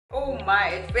Oh my,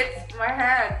 it fits my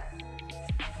head.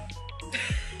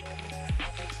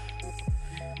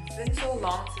 It's been so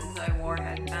long since I wore a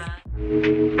headband.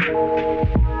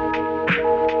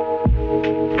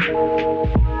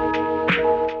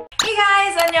 Hey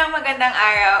guys! Annyeong magandang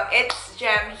araw! It's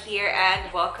Jem here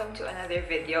and welcome to another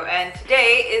video. And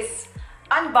today is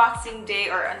unboxing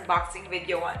day or unboxing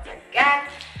video once again.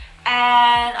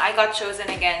 And I got chosen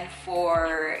again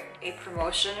for a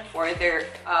promotion for their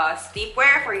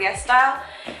sleepwear for YESSTYLE.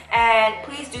 And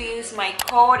please do use my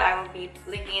code. I will be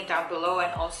linking it down below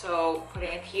and also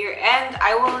putting it here. And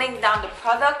I will link down the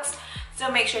products, so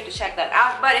make sure to check that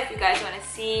out. But if you guys want to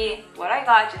see what I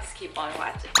got, just keep on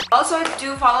watching. Also,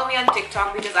 do follow me on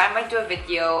TikTok because I might do a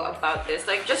video about this,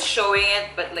 like just showing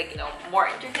it, but like, you know, more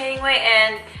entertaining way.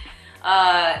 And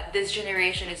this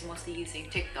generation is mostly using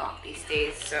TikTok these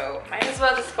days, so might as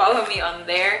well just follow me on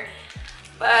there.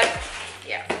 But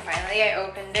yeah, finally I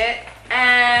opened it,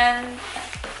 and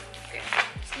okay,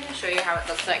 I'm just gonna show you how it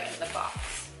looks like in the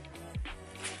box.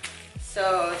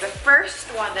 So the first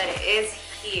one that is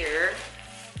here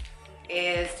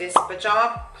is this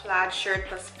pajama plaid shirt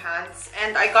plus pants,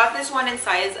 and I got this one in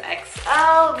size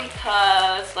XL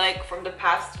because, like, from the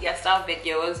past YESSTYLE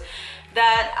videos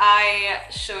that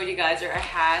I showed you guys, or I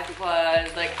had,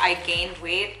 was like I gained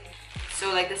weight,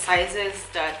 so like the sizes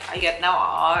that I get now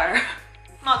are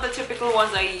not the typical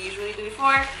ones I usually do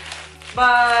before.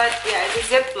 But yeah, it's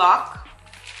a Ziploc,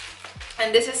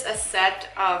 and this is a set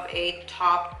of a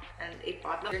top and a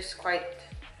bottom. There's quite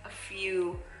a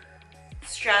few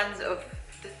strands of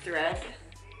the thread,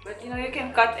 but you know, you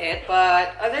can cut it.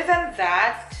 But other than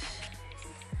that,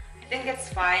 I think it's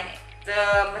fine.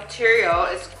 The material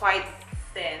is quite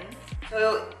thin,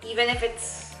 so even if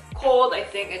it's cold, I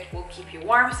think it will keep you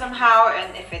warm somehow.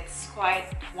 And if it's quite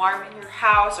warm in your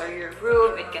house or your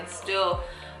room, it can still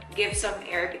give some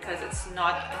air because it's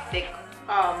not a thick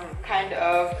kind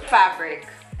of fabric.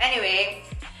 Anyway,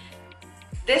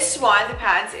 this one, the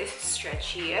pants, is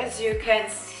stretchy, as you can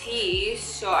see.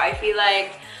 So I feel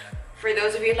like for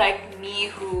those of you like me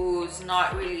who's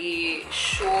not really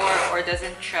sure or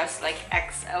doesn't trust like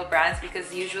XL brands,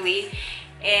 because usually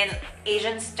in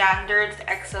Asian standards,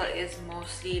 XL is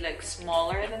mostly like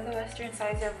smaller than the Western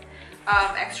size of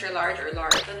extra large or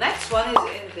large. The next one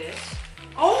is in this.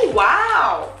 Oh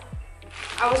wow!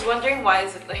 I was wondering why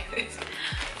is it like this,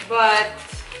 but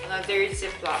another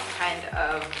Ziploc kind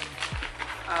of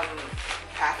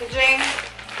packaging.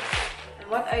 And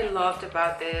what I loved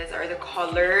about this are the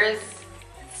colors.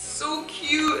 It's so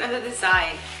cute, and the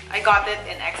design. I got it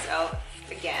in XL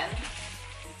again.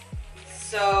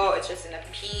 So it's just in a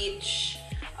peach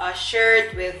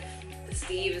shirt with the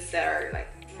sleeves that are like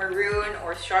maroon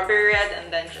or strawberry red,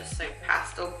 and then just like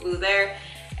pastel blue there.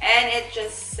 And it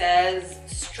just says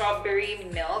strawberry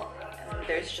milk, and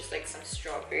there's just like some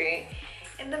strawberry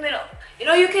in the middle. You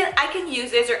know, I can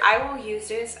use this, or I will use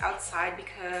this outside,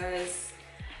 because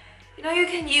you know, you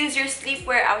can use your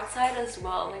sleepwear outside as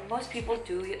well. Like most people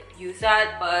do use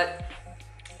that, but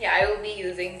yeah, I will be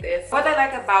using this. What I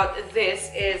like about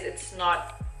this is it's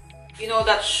not, you know,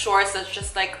 that shorts that's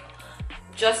just like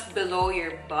just below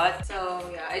your butt. So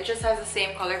yeah, it just has the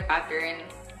same color pattern.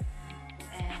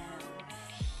 And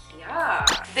yeah,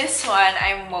 this one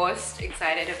I'm most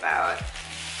excited about.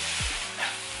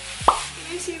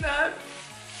 Can you see that?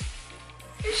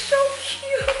 It's so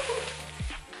cute.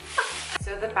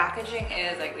 So the packaging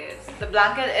is like this. The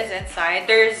blanket is inside.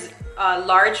 There's a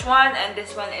large one, and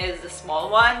this one is the small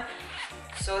one.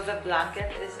 So the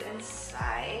blanket is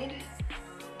inside.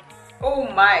 Oh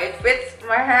my, it fits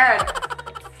my head.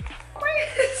 Why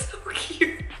is it so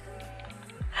cute?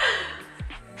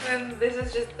 And this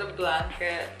is just the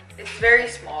blanket. It's very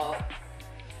small.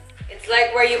 It's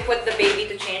like where you put the baby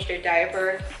to change their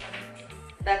diapers.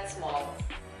 That's small.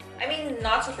 I mean,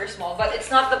 not super small, but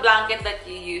it's not the blanket that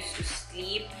you use to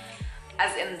sleep,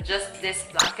 as in just this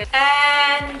blanket.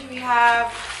 And we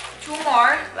have two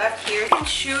more left here. You can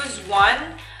choose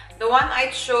one. The one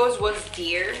I chose was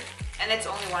deer, and it's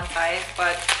only one size,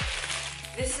 but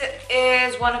this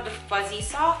is one of the fuzzy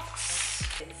socks.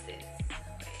 It's this. Wait,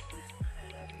 I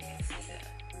don't know if you can see that.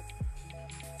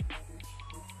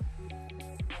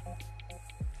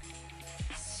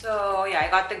 So yeah,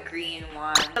 I got the green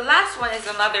one. The last one is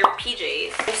another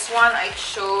PJs. This one I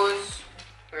chose,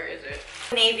 where is it?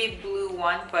 Navy blue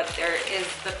one, but there is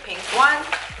the pink one.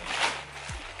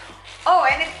 Oh,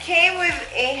 and it came with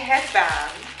a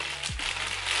headband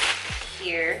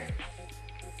here.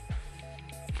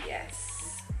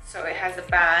 Yes. So it has the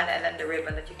band and then the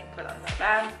ribbon that you can put on the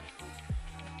band.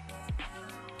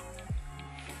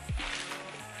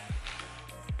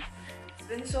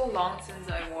 It's been so long since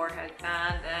I wore a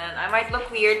headband, and might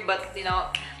look weird, but you know,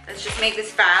 let's just make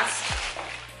this fast.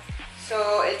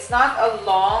 So it's not a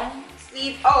long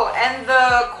sleeve. Oh, and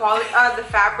the quality, the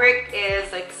fabric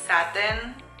is like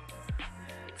satin.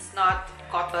 It's not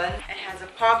cotton. It has a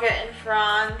pocket in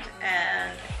front,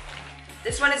 and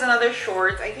this one is another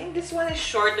short. I think this one is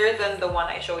shorter than the one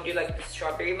I showed you, like the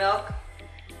strawberry milk.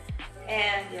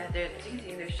 And yeah, as you can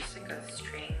see, there's just like a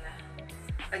string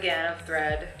again of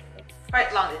thread.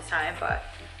 Quite long this time, but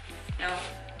you know.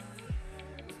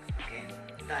 Okay,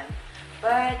 done.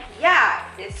 But yeah,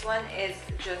 this one is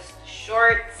just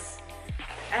shorts,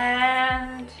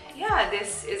 and yeah,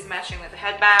 this is matching with the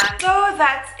headband. So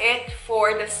that's it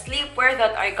for the sleepwear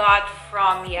that I got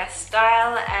from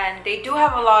YESSTYLE, and they do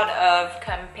have a lot of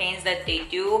campaigns that they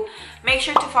do. Make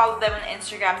sure to follow them on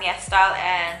Instagram, YESSTYLE,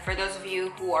 and for those of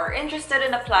you who are interested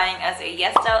in applying as a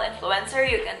YESSTYLE influencer,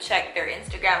 you can check their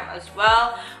Instagram as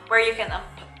well, where you can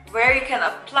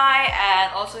apply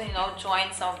and also, you know,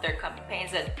 join some of their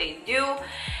campaigns that they do.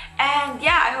 And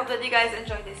yeah, I hope that you guys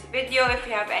enjoyed this video. If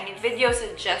you have any video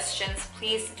suggestions,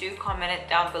 please do comment it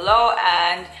down below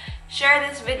and share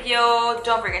this video.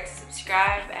 Don't forget to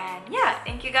subscribe. And yeah,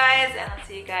 thank you guys, and I'll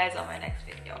see you guys on my next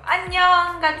video.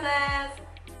 Annyeong! God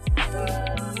bless!